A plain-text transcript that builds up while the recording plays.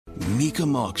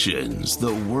Mecum Auctions,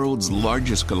 the world's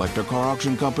largest collector car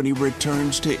auction company,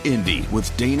 returns to Indy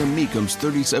with Dana Mecum's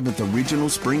 37th Regional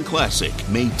Spring Classic,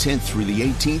 May 10th through the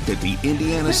 18th at the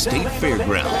Indiana State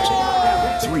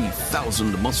Fairgrounds.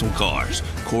 3,000 muscle cars,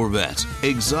 Corvettes,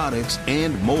 exotics,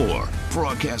 and more.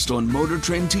 Broadcast on Motor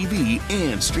Trend TV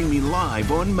and streaming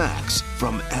live on Max.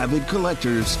 From avid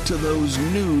collectors to those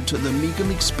new to the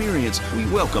Mecum experience, we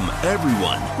welcome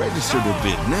everyone. Register to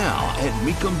bid now at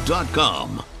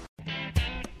Mecum.com.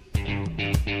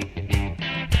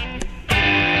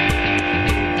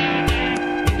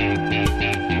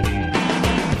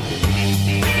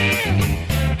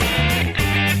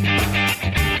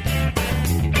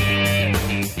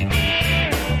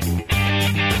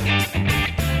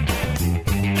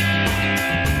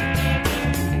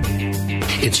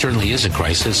 It certainly is a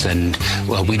crisis, and,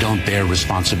 well, we don't bear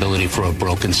responsibility for a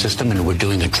broken system, and we're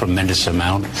doing a tremendous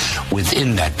amount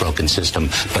within that broken system.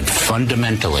 But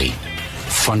fundamentally,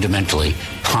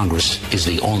 Congress is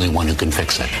the only one who can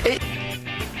fix it.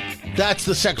 That's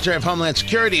the Secretary of Homeland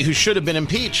Security who should have been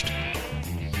impeached.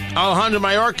 Alejandro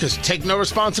Mayorkas take no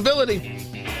responsibility.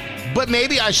 But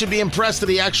maybe I should be impressed that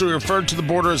he actually referred to the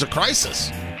border as a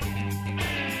crisis.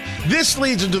 This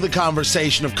leads into the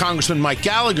conversation of Congressman Mike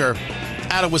Gallagher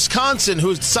out of Wisconsin, who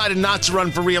has decided not to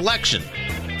run for re-election.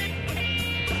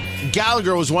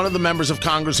 Gallagher was one of the members of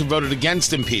Congress who voted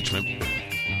against impeachment.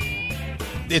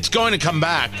 It's going to come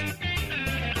back,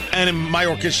 and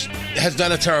Mayorkas has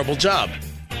done a terrible job.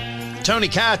 Tony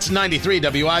Katz, 93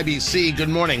 WIBC, good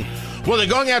morning. Well, they're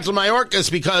going after Mayorkas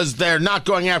because they're not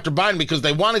going after Biden because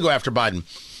they want to go after Biden.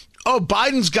 Oh,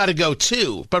 Biden's got to go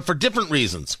too, but for different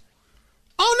reasons.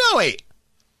 Oh, no, wait.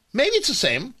 Maybe it's the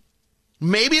same.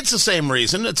 Maybe it's the same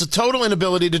reason. It's a total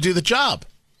inability to do the job.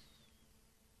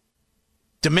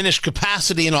 Diminished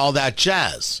capacity and all that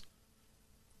jazz.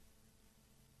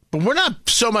 But we're not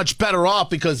so much better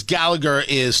off because Gallagher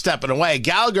is stepping away.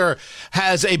 Gallagher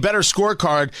has a better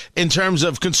scorecard in terms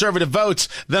of conservative votes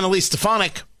than Elise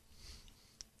Stefanik.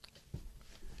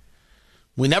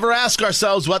 We never ask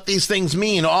ourselves what these things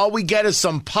mean. All we get is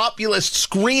some populist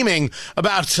screaming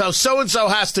about how so-and-so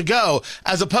has to go,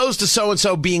 as opposed to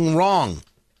so-and-so being wrong.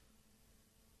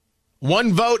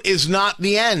 One vote is not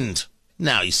the end.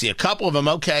 Now, you see a couple of them,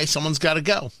 okay, someone's got to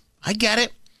go. I get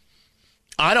it.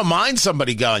 I don't mind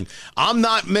somebody going. I'm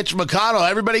not Mitch McConnell.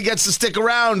 Everybody gets to stick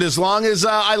around as long as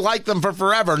I like them for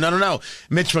forever. No.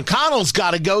 Mitch McConnell's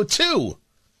got to go too.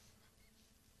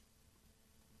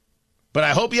 But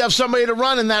I hope you have somebody to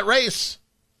run in that race.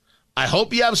 I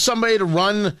hope you have somebody to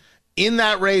run in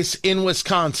that race in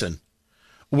Wisconsin,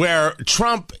 where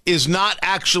Trump is not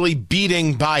actually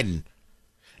beating Biden.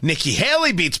 Nikki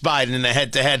Haley beats Biden in a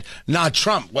head-to-head, not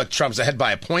Trump. What, Trump's ahead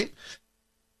by a point?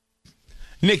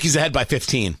 Nikki's ahead by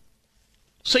 15.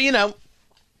 So, you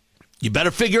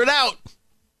better figure it out.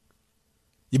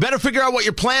 You better figure out what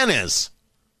your plan is.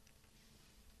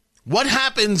 What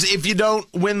happens if you don't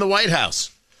win the White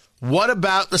House? What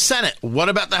about the Senate? What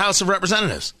about the House of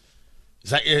Representatives?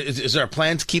 Is there a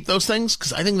plan to keep those things?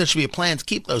 Because I think there should be a plan to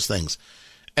keep those things.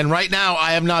 And right now,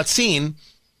 I have not seen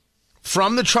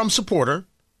from the Trump supporter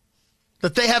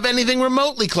that they have anything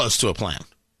remotely close to a plan.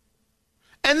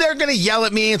 And they're going to yell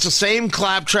at me. It's the same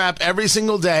claptrap every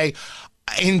single day.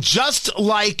 And just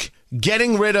like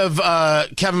getting rid of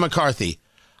Kevin McCarthy,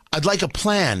 I'd like a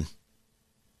plan.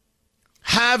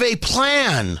 Have a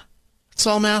plan. That's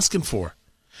all I'm asking for.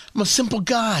 I'm a simple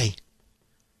guy.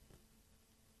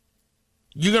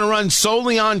 You're going to run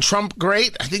solely on Trump?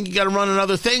 Great. I think you got to run on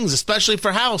other things, especially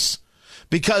for House,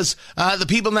 because the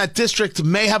people in that district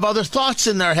may have other thoughts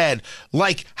in their head,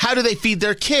 like how do they feed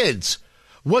their kids?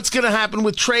 What's going to happen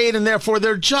with trade and therefore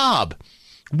their job?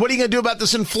 What are you going to do about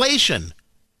this inflation?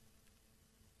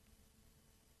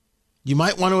 You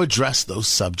might want to address those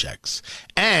subjects,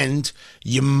 and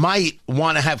you might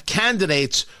want to have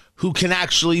candidates who can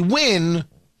actually win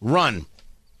run.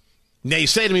 Now you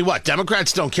say to me, what,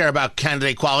 Democrats don't care about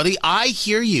candidate quality? I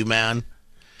hear you, man.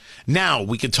 Now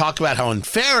we can talk about how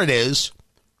unfair it is,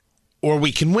 or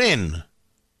we can win.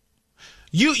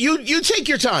 You take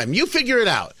your time. You figure it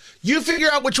out. You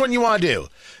figure out which one you want to do.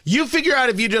 You figure out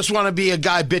if you just want to be a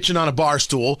guy bitching on a bar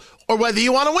stool or whether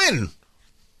you want to win.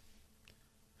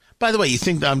 By the way, you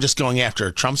think that I'm just going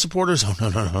after Trump supporters? Oh,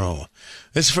 no.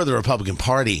 This is for the Republican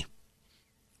Party.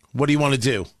 What do you want to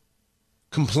do?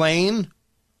 Complain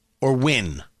or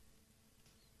win?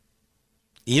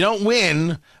 You don't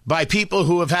win by people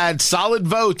who have had solid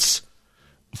votes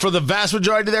for the vast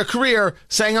majority of their career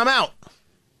saying I'm out.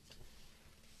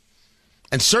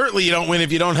 And certainly you don't win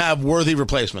if you don't have worthy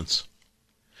replacements.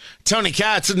 Tony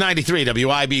Katz at 93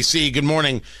 WIBC. Good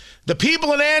morning. The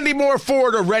people at Andy Moore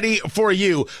Ford are ready for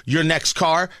you. Your next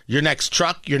car, your next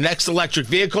truck, your next electric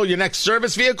vehicle, your next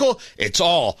service vehicle, it's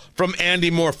all from Andy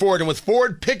Moore Ford. And with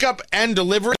Ford pickup and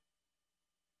delivery.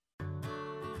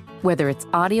 Whether it's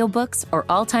audiobooks or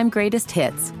all-time greatest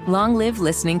hits, long live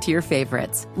listening to your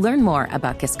favorites. Learn more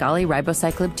about Kisqali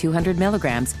Ribociclib 200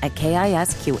 milligrams at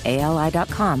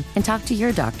KISQALI.com and talk to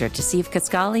your doctor to see if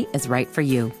Kisqali is right for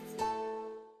you.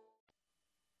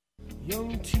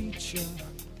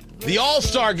 The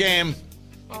All-Star Game,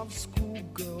 I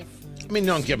mean,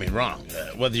 don't get me wrong.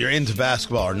 Whether you're into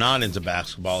basketball or not into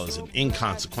basketball is an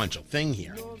inconsequential thing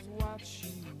here.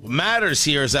 What matters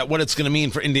here is that what it's going to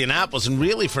mean for Indianapolis and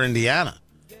really for Indiana.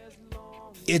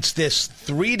 It's this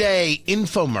 3-day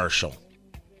infomercial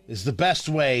is the best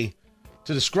way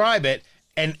to describe it,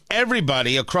 and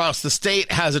everybody across the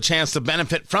state has a chance to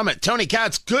benefit from it. Tony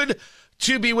Katz, good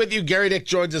to be with you. Gary Dick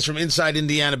joins us from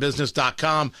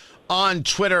InsideIndianaBusiness.com. On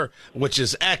Twitter, which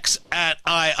is X at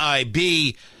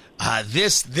IIB.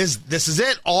 This is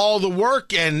it. All the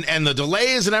work and the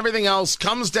delays and everything else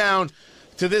comes down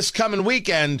to this coming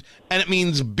weekend, and it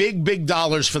means big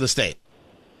dollars for the state.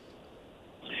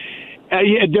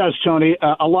 Yeah, it does, Tony.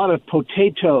 A lot of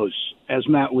potatoes, as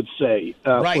Matt would say,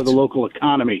 right, for the local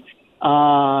economy.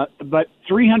 But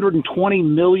 $320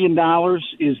 million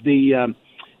is the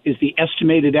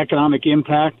estimated economic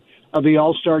impact of the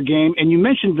All-Star Game. And you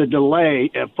mentioned the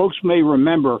delay. Folks may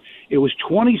remember it was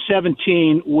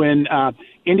 2017 when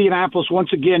Indianapolis,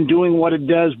 once again, doing what it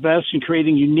does best and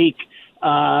creating unique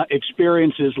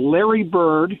experiences. Larry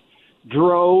Bird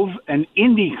drove an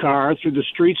Indy car through the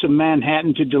streets of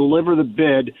Manhattan to deliver the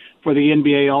bid for the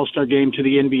NBA All-Star Game to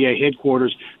the NBA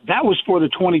headquarters. That was for the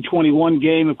 2021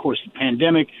 game. Of course, the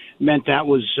pandemic meant that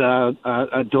was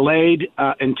delayed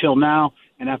until now.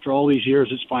 And after all these years,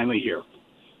 it's finally here.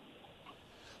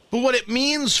 But what it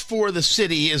means for the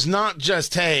city is not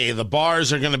just, hey, the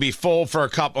bars are going to be full for a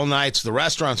couple of nights, the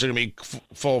restaurants are going to be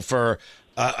full for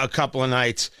a couple of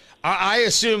nights. I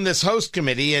assume this host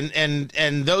committee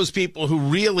and those people who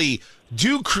really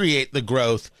do create the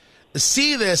growth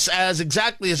see this as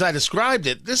exactly as I described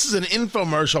it. This is an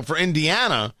infomercial for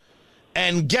Indiana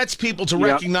and gets people to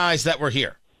recognize that we're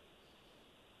here.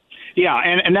 Yeah,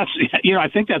 and that's, I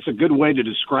think that's a good way to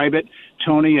describe it,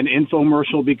 Tony, an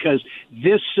infomercial, because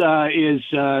this is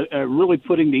really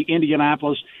putting the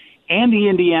Indianapolis and the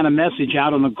Indiana message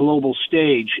out on the global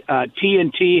stage.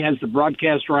 TNT has the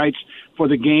broadcast rights for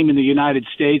the game in the United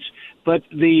States, but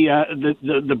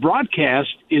the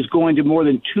broadcast is going to more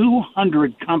than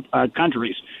 200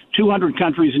 countries, 200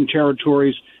 countries and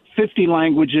territories, 50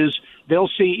 languages. They'll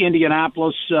see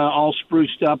Indianapolis all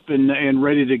spruced up and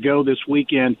ready to go this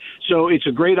weekend. So it's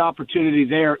a great opportunity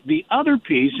there. The other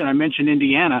piece, and I mentioned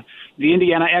Indiana, the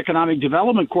Indiana Economic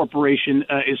Development Corporation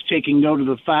is taking note of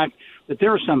the fact that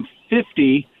there are some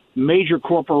 50 major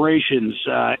corporations,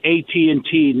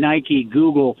 AT&T, Nike,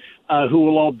 Google, who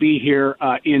will all be here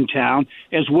in town,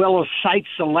 as well as site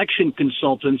selection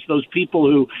consultants, those people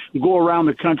who go around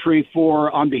the country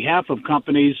on behalf of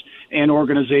companies and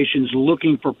organizations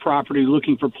looking for property,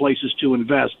 looking for places to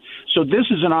invest. So this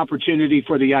is an opportunity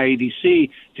for the IEDC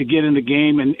to get in the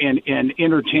game and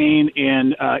entertain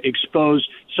and expose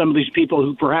some of these people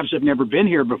who perhaps have never been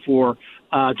here before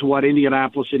to what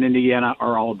Indianapolis and Indiana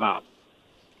are all about.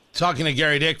 Talking to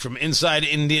Gary Dick from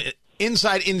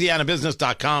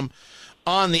InsideIndianaBusiness.com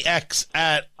on the X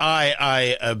at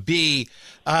IIB.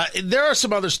 There are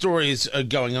some other stories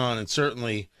going on, and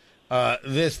certainly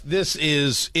this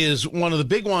is one of the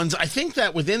big ones. I think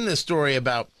that within this story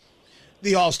about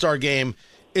the All-Star Game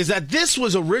is that this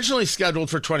was originally scheduled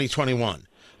for 2021.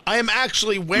 I am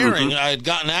actually wearing, I had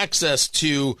gotten access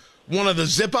to one of the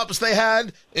zip-ups they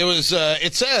had. It was,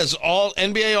 it says,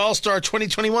 NBA All-Star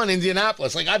 2021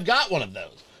 Indianapolis. Like, I've got one of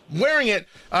those. I'm wearing it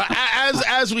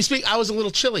as we speak. I was a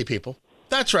little chilly, people.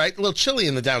 That's right, a little chilly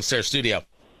in the downstairs studio.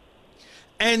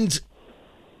 And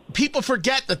people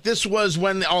forget that this was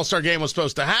when the All-Star Game was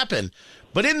supposed to happen.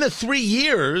 But in the 3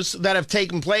 years that have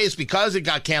taken place because it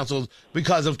got canceled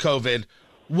because of COVID,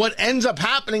 what ends up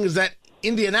happening is that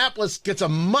Indianapolis gets a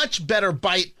much better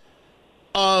bite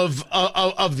of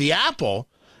the apple.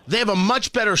 They have a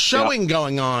much better showing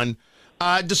going on.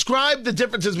 Describe the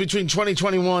differences between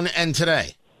 2021 and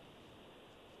today.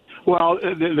 Well,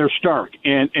 they're stark,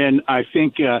 and I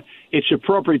think it's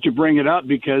appropriate to bring it up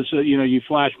because you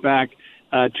flash back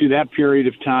to that period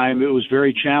of time. It was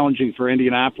very challenging for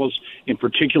Indianapolis, in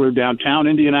particular downtown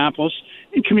Indianapolis,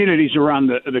 and communities around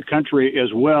the country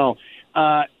as well.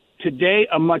 Today,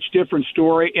 a much different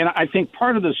story, and I think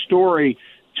part of the story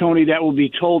Tony, that will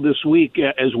be told this week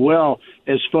as well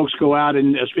as folks go out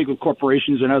and speak with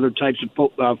corporations and other types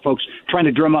of folks trying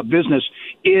to drum up business,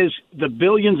 is the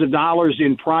billions of dollars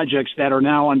in projects that are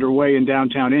now underway in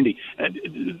downtown Indy,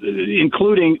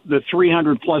 including the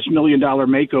 $300+ million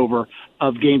makeover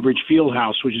of Gainbridge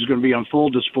Fieldhouse, which is going to be on full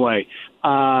display.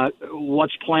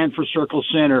 What's planned for Circle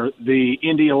Center, the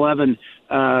Indy 11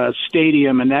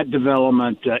 stadium and that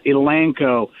development,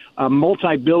 Elanco,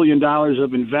 multi-billion dollars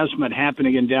of investment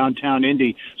happening in downtown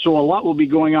Indy. So a lot will be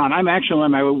going on. I'm actually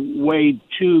on my way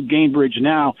to Gainbridge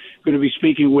now, going to be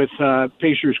speaking with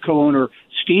Pacers co-owner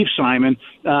Steve Simon,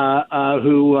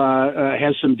 who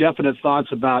has some definite thoughts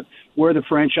about where the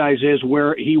franchise is,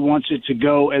 where he wants it to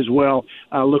go as well.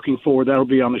 Looking forward, that'll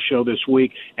be on the show this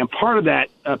week. And part of that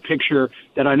picture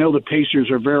that I know the Pacers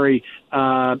are very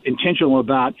intentional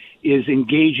about is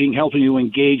helping to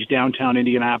engage downtown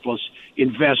Indianapolis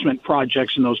investment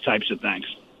projects and those types of things.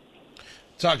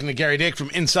 Talking to Gary Dick from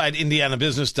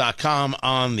InsideIndianaBusiness.com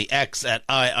on the X at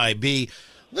IIB.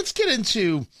 Let's get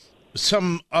into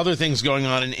some other things going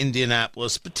on in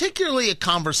Indianapolis, particularly a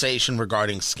conversation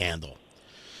regarding scandal.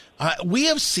 We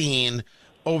have seen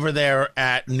over there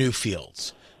at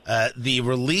Newfields the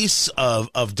release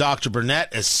of Dr.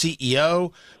 Burnett as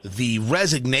CEO, the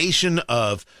resignation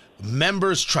of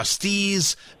members,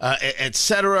 trustees,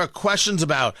 etc., questions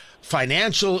about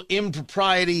financial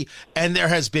impropriety, and there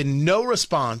has been no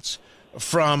response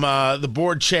from the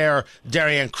board chair,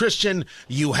 Darianne Christian.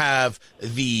 You have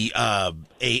the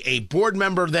a board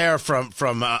member there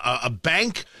from a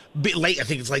bank, I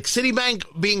think it's like Citibank,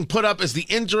 being put up as the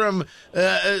interim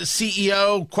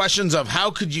CEO. Questions of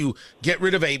how could you get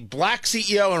rid of a black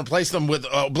CEO and replace them with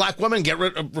a black woman,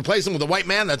 replace them with a white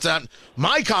man? That's not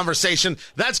my conversation.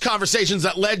 That's conversations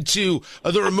that led to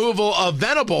the removal of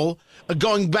Venable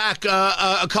going back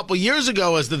a couple years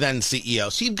ago as the then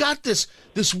CEO. So you've got this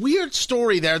weird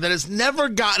story there that has never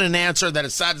gotten an answer that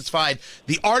has satisfied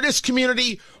the artist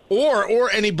community or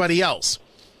anybody else.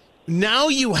 Now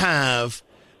you have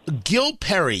Gil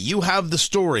Perry. You have the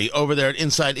story over there at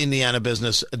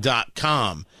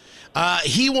InsideIndianaBusiness.com.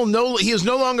 He is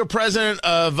no longer president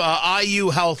of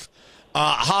IU Health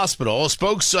Hospital. A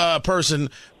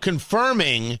spokesperson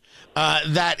confirming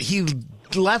that he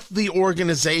left the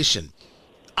organization.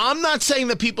 I'm not saying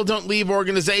that people don't leave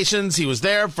organizations. He was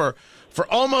there for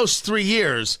almost 3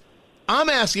 years. I'm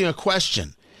asking a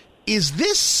question. Is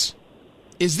this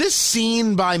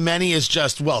seen by many as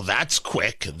just, well, that's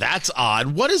quick, that's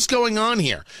odd? What is going on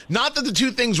here? Not that the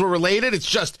two things were related. It's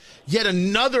just yet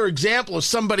another example of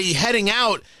somebody heading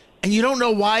out, and you don't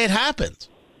know why it happened.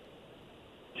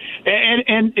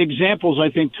 And examples, I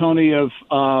think, Tony, of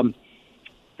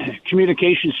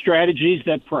communication strategies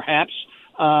that perhaps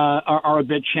are a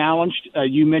bit challenged.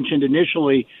 You mentioned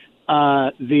initially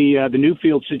the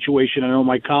Newfield situation. I know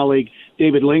my colleague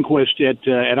David Lindquist at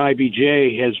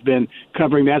IBJ has been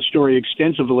covering that story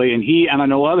extensively, and he and I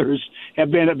know others have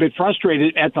been a bit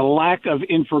frustrated at the lack of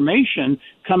information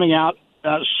coming out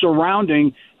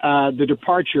surrounding the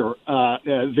departure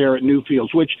there at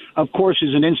Newfields, which, of course,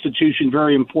 is an institution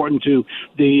very important to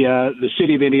the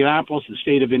city of Indianapolis, the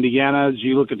state of Indiana, as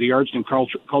you look at the arts and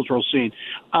cultural scene.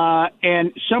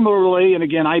 And similarly, and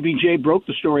again, IBJ broke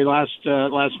the story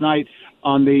last night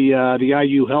on the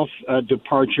IU Health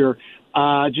departure,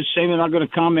 just saying they're not going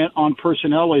to comment on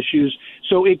personnel issues.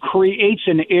 So it creates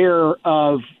an air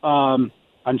of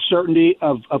uncertainty,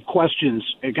 of questions.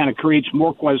 It kind of creates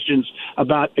more questions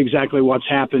about exactly what's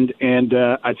happened, and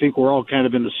I think we're all kind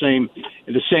of in the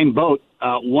same boat,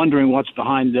 wondering what's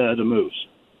behind the moves.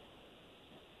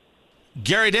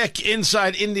 Gary Dick,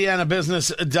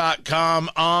 InsideIndianaBusiness.com,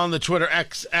 on the Twitter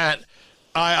X at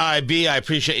IIB. I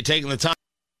appreciate you taking the time.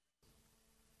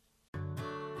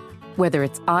 Whether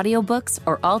it's audiobooks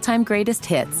or all-time greatest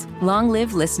hits, long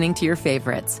live listening to your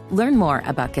favorites. Learn more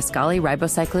about Kisqali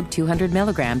Ribociclib 200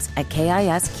 milligrams at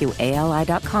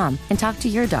KISQALI.com and talk to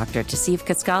your doctor to see if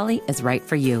Kisqali is right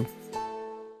for you.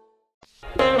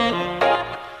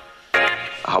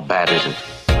 How bad is it?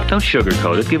 Don't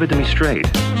sugarcoat it. Give it to me straight.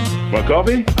 Want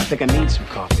coffee? I think I need some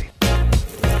coffee.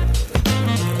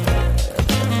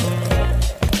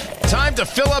 Time to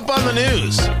fill up on the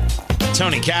news.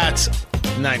 Tony Katz,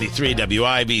 93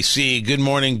 WIBC. Good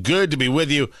morning. Good to be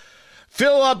with you.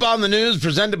 Fill up on the news,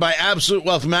 presented by Absolute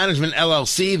Wealth Management,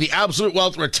 LLC, the Absolute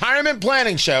Wealth Retirement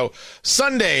Planning Show,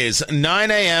 Sundays,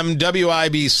 9 a.m.,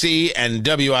 WIBC and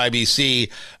WIBC.com.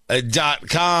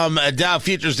 Dow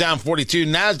futures down 42,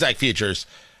 NASDAQ futures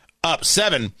up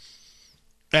 7.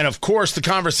 And, of course, the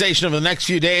conversation of the next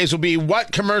few days will be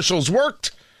what commercials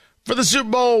worked for the Super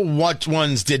Bowl, what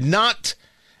ones did not,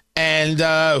 and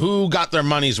who got their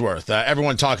money's worth.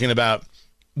 Everyone talking about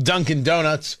Dunkin'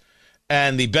 Donuts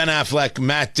and the Ben Affleck,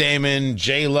 Matt Damon,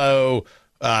 J-Lo,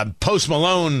 Post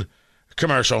Malone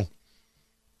commercial.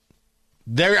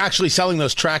 They're actually selling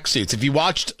those tracksuits. If you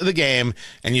watched the game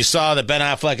and you saw that Ben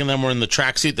Affleck and them were in the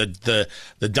tracksuit, the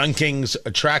Dunkings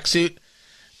tracksuit,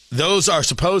 those are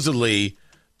supposedly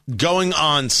going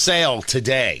on sale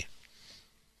today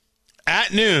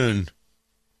at noon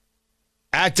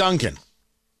at Dunkin'.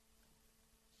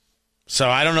 So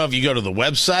I don't know if you go to the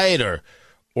website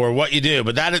or what you do,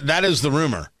 but that is the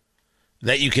rumor,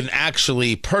 that you can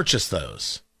actually purchase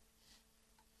those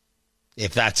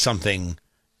if that's something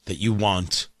that you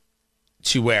want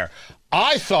to wear.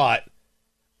 I thought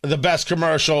the best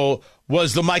commercial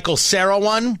was the Michael Cera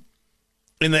one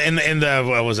in the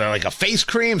what was that, like a face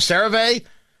cream, CeraVe?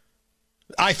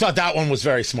 I thought that one was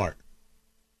very smart.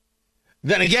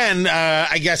 Then again,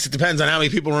 I guess it depends on how many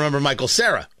people remember Michael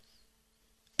Cera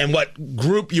and what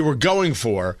group you were going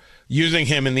for using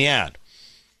him in the ad.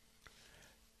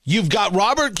 You've got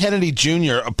Robert Kennedy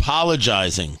Jr.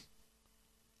 apologizing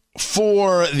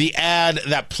for the ad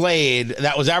that played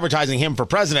that was advertising him for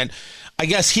president. I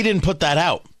guess he didn't put that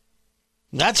out.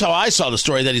 That's how I saw the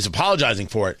story, that he's apologizing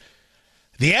for it.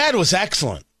 The ad was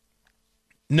excellent.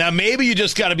 Now, maybe you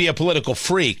just got to be a political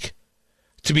freak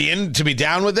to be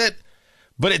down with it,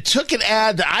 but it took an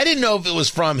ad that I didn't know if it was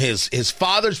from his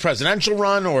father's presidential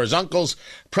run or his uncle's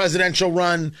presidential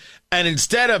run, and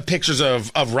instead of pictures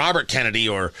of Robert Kennedy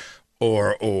or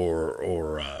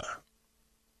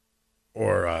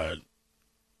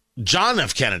John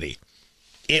F. Kennedy,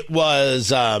 it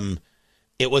was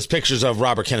pictures of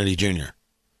Robert Kennedy Jr.,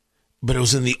 but it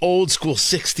was in the old school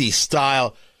 60s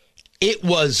style. It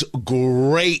was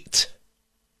great.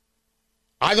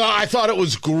 I thought it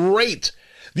was great.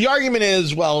 The argument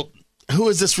is, well, who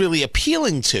is this really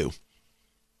appealing to?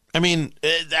 I mean,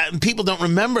 people don't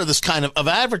remember this kind of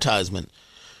advertisement.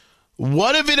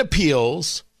 What if it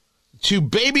appeals to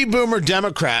baby boomer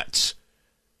Democrats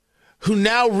who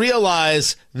now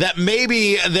realize that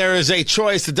maybe there is a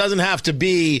choice that doesn't have to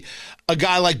be a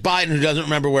guy like Biden who doesn't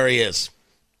remember where he is?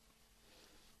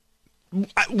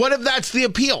 What if that's the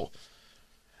appeal?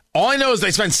 All I know is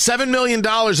they spent $7 million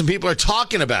and people are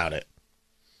talking about it.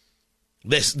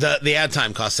 The ad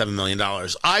time cost $7 million.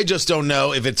 I just don't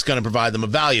know if it's going to provide them a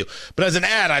value. But as an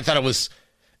ad, I thought it was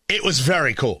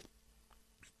very cool.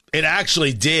 It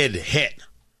actually did hit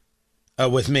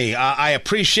with me. I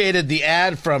appreciated the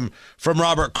ad from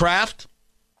Robert Kraft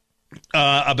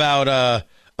about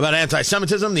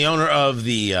anti-Semitism, the owner of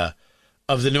the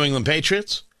New England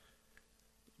Patriots,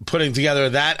 putting together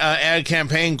that ad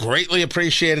campaign. Greatly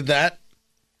appreciated that.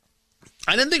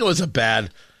 I didn't think it was a bad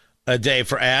day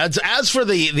for ads. As for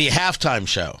the halftime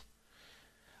show,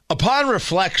 upon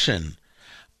reflection,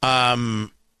 I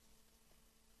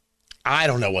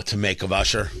don't know what to make of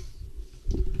Usher.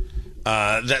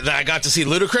 That I got to see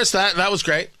Ludacris. That was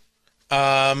great.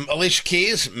 Alicia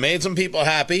Keys made some people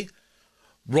happy.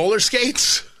 Roller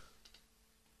skates.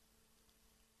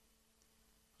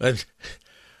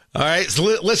 All right, so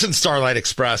listen, Starlight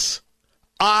Express.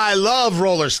 I love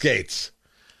roller skates.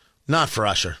 Not for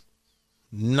Usher.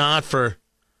 Not for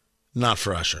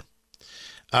Usher.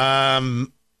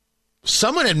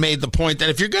 Someone had made the point that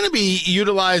if you're going to be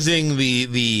utilizing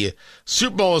the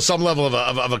Super Bowl as some level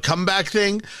of a comeback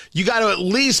thing, you got to at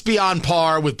least be on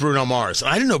par with Bruno Mars. And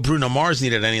I didn't know Bruno Mars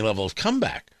needed any level of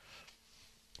comeback.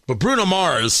 But Bruno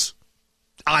Mars,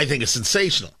 I think, is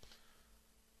sensational.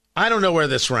 I don't know where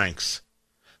this ranks.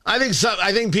 I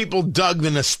think people dug the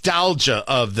nostalgia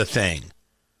of the thing.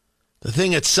 The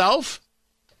thing itself,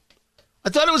 I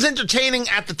thought it was entertaining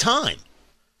at the time.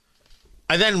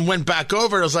 I then went back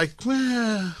over and I was like,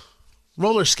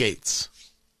 roller skates.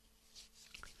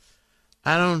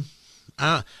 I don't,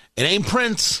 it ain't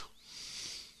Prince.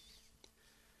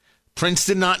 Prince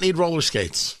did not need roller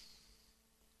skates.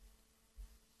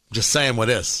 Just saying what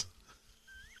is.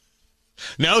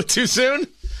 No, too soon?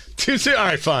 Too soon? All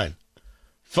right, fine.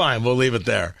 Fine, we'll leave it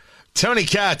there. Tony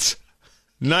Katz,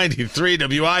 93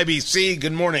 WIBC.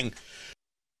 Good morning.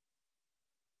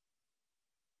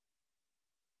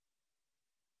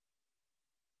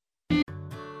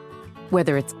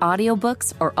 Whether it's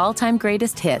audiobooks or all-time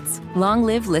greatest hits, long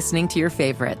live listening to your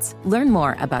favorites. Learn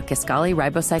more about Kisqali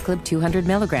Ribociclib 200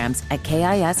 milligrams at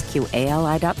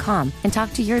KISQALI.com and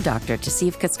talk to your doctor to see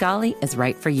if Kisqali is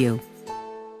right for you.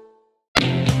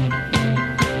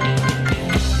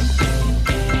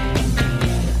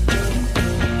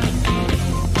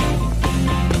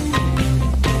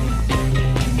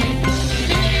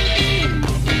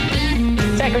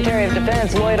 Secretary of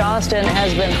Defense Lloyd Austin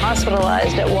has been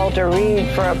hospitalized at Walter Reed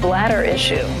for a bladder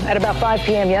issue. At about 5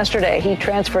 p.m. yesterday, he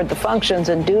transferred the functions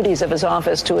and duties of his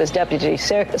office to his Deputy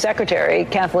Secretary,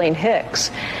 Kathleen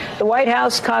Hicks. The White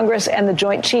House, Congress, and the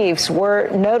Joint Chiefs were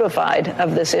notified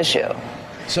of this issue.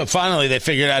 So finally, they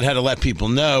figured out how to let people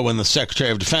know when the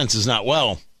Secretary of Defense is not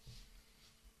well.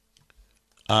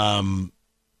 The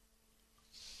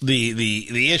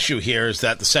issue here is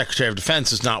that the Secretary of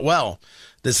Defense is not well.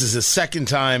 This is his second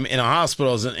time in a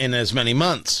hospital in as many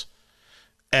months.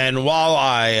 And while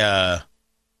I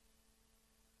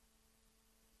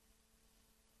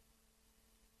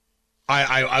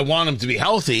want him to be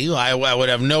healthy, I would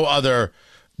have no other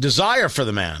desire for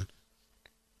the man.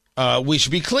 We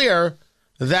should be clear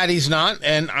that he's not.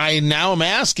 And I now am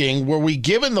asking, were we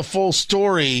given the full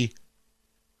story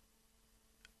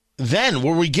then?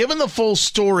 Were we given the full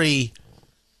story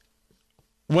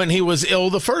when he was ill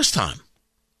the first time?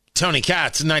 Tony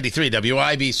Katz, 93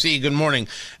 WIBC, good morning.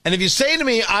 And if you say to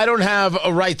me, I don't have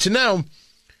a right to know,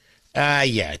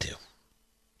 yeah, I do.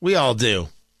 We all do.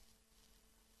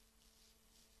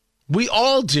 We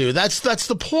all do. That's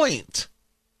the point.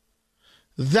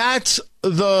 That's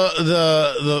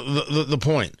the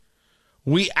point.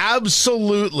 We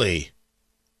absolutely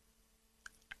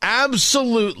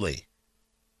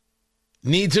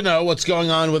need to know what's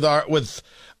going on with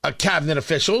cabinet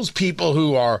officials, people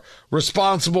who are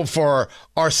responsible for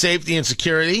our safety and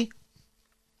security.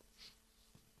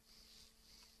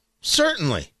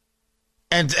 Certainly.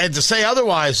 And to say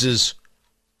otherwise is,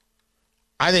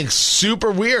 I think, super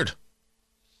weird.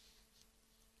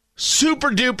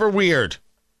 Super duper weird.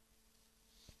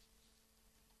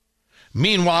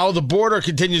 Meanwhile, the border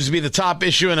continues to be the top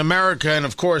issue in America. And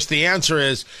of course, the answer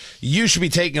is you should be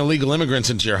taking illegal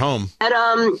immigrants into your home.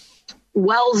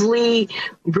 Wellesley,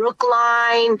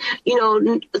 Brookline,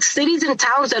 cities and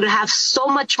towns that have so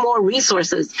much more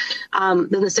resources than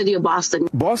the city of Boston.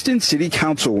 Boston City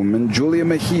Councilwoman Julia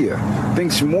Mejia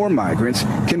thinks more migrants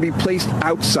can be placed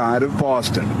outside of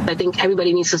Boston. I think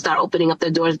everybody needs to start opening up their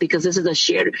doors because this is a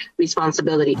shared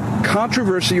responsibility.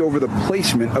 Controversy over the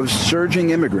placement of surging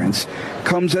immigrants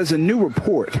comes as a new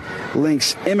report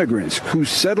links immigrants who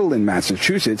settle in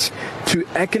Massachusetts to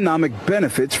economic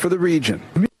benefits for the region.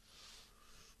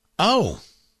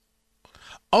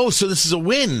 So this is a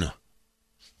win.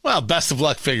 Well, best of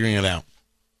luck figuring it out.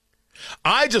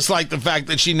 I just like the fact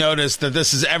that she noticed that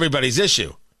this is everybody's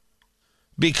issue.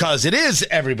 Because it is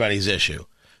everybody's issue.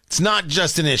 It's not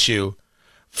just an issue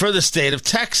for the state of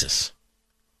Texas.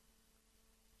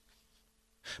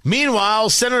 Meanwhile,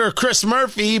 Senator Chris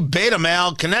Murphy, beta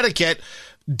male, Connecticut,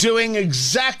 doing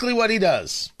exactly what he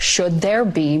does. Should there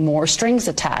be more strings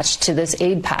attached to this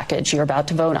aid package you're about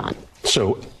to vote on?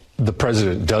 So the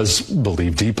president does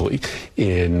believe deeply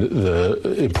in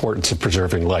the importance of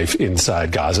preserving life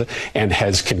inside Gaza and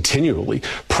has continually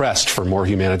pressed for more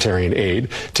humanitarian aid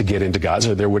to get into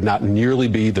Gaza. There would not nearly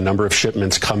be the number of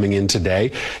shipments coming in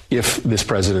today if this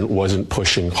president wasn't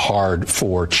pushing hard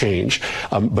for change.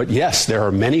 But yes, there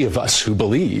are many of us who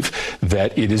believe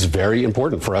that it is very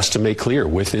important for us to make clear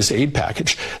with this aid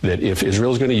package that if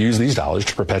Israel is going to use these dollars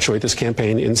to perpetuate this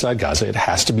campaign inside Gaza, it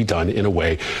has to be done in a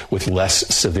way with less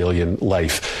civilian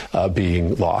life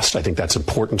being lost. I think that's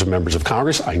important to members of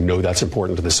Congress. I know that's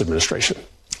important to this administration.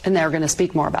 And they're going to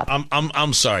speak more about that.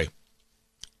 I'm sorry.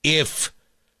 If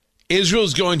Israel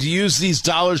is going to use these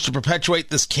dollars to perpetuate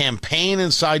this campaign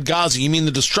inside Gaza, you mean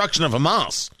the destruction of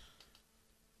Hamas?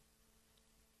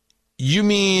 You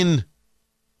mean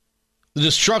the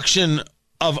destruction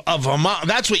of Hamas?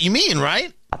 That's what you mean,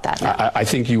 right? I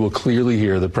think you will clearly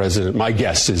hear the president. My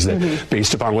guess is that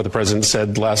based upon what the president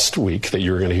said last week, that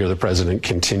you're going to hear the president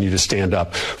continue to stand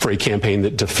up for a campaign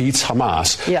that defeats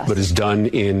Hamas, but is done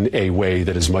in a way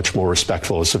that is much more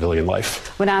respectful of civilian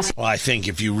life. Well, I think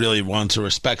if you really want to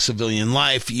respect civilian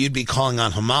life, you'd be calling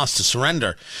on Hamas to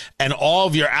surrender. And all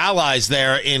of your allies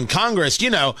there in Congress,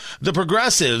 the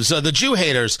progressives, the Jew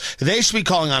haters, they should be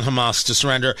calling on Hamas to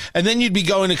surrender. And then you'd be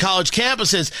going to college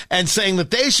campuses and saying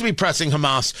that they should be pressing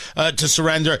Hamas to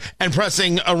surrender and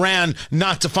pressing Iran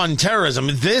not to fund terrorism.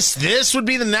 This would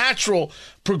be the natural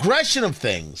progression of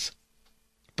things.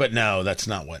 But no, that's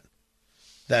not what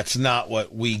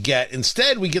we get.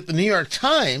 Instead, we get the New York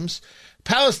Times.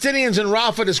 Palestinians in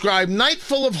Rafah describe night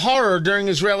full of horror during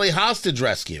Israeli hostage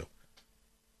rescue.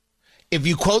 If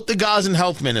you quote the Gazan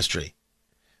Health Ministry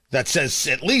that says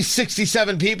at least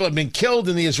 67 people have been killed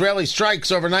in the Israeli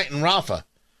strikes overnight in Rafah,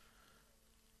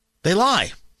 they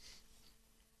lie.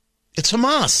 It's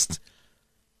Hamas.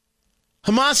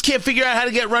 Hamas can't figure out how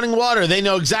to get running water. They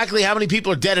know exactly how many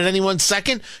people are dead at any 1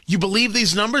 second. You believe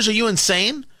these numbers? Are you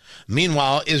insane?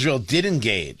 Meanwhile, Israel did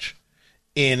engage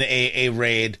in a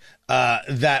raid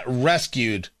that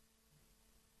rescued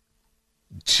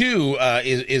two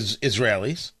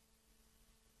Israelis.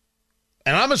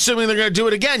 And I'm assuming they're going to do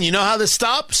it again. You know how this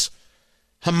stops?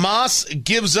 Hamas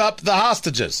gives up the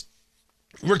hostages.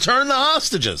 Return the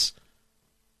hostages.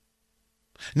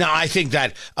 Now, I think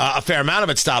that a fair amount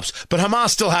of it stops, but Hamas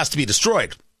still has to be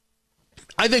destroyed.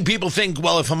 I think people think,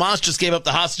 well, if Hamas just gave up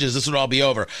the hostages, this would all be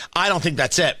over. I don't think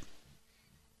that's it.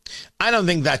 I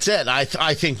think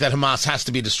that Hamas has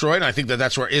to be destroyed, and I think that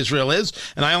that's where Israel is,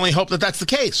 and I only hope that that's the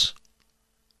case.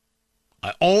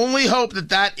 I only hope that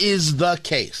that is the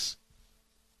case.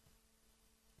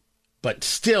 But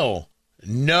still,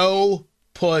 no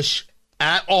push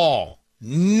at all.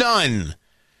 None.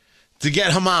 To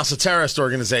get Hamas, a terrorist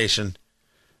organization,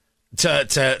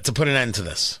 to put an end to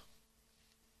this.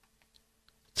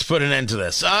 To put an end to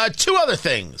this. Two other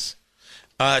things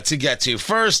to get to.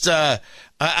 First, I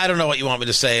don't know what you want me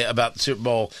to say about the Super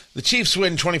Bowl. The Chiefs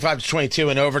win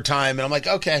 25-22 in overtime, and I'm like,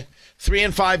 okay, 3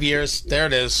 in 5 years. There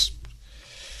it is.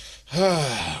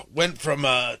 Went from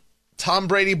Tom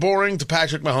Brady boring to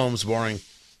Patrick Mahomes boring.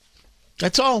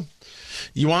 That's all.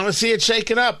 You want to see it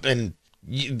shaken up, and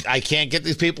I can't get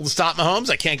these people to stop Mahomes.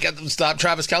 I can't get them to stop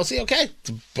Travis Kelce. Okay,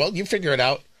 well, you figure it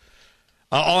out.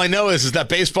 All I know is that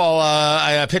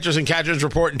baseball pitchers and catchers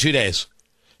report in 2 days.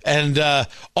 And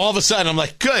all of a sudden, I'm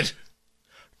like, good.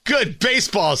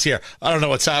 Baseball's here. I don't know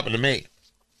what's happened to me.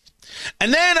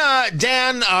 And then,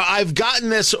 Dan, I've gotten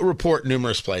this report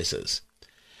numerous places.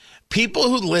 People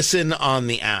who listen on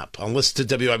the app, on listen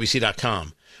to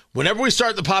WIBC.com, whenever we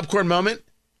start the popcorn moment,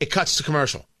 it cuts to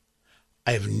commercial.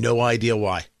 I have no idea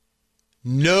why.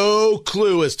 No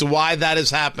clue as to why that is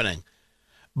happening.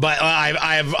 But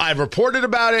I've reported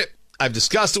about it. I've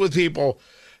discussed it with people.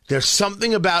 There's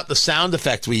something about the sound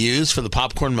effect we use for the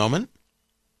popcorn moment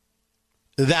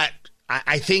that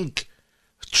I think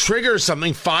triggers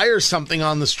something, fires something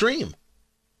on the stream.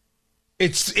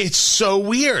 It's so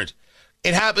weird.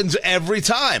 It happens every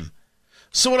time.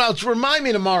 So what else? Remind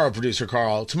me tomorrow, producer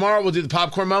Carl. Tomorrow we'll do the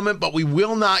popcorn moment, but we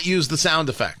will not use the sound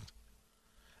effect.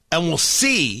 And we'll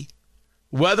see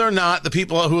whether or not the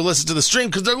people who listen to the stream,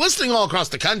 because they're listening all across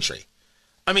the country.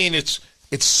 I mean, it's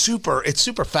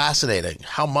super fascinating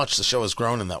how much the show has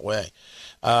grown in that way.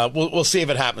 We'll see if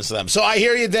it happens to them. So I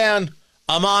hear you, Dan.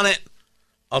 I'm on it.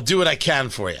 I'll do what I can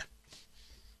for you.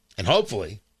 And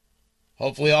hopefully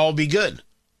all will be good.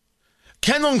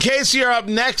 Kendall and Casey are up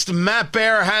next. Matt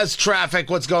Bear has traffic.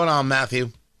 What's going on,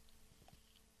 Matthew?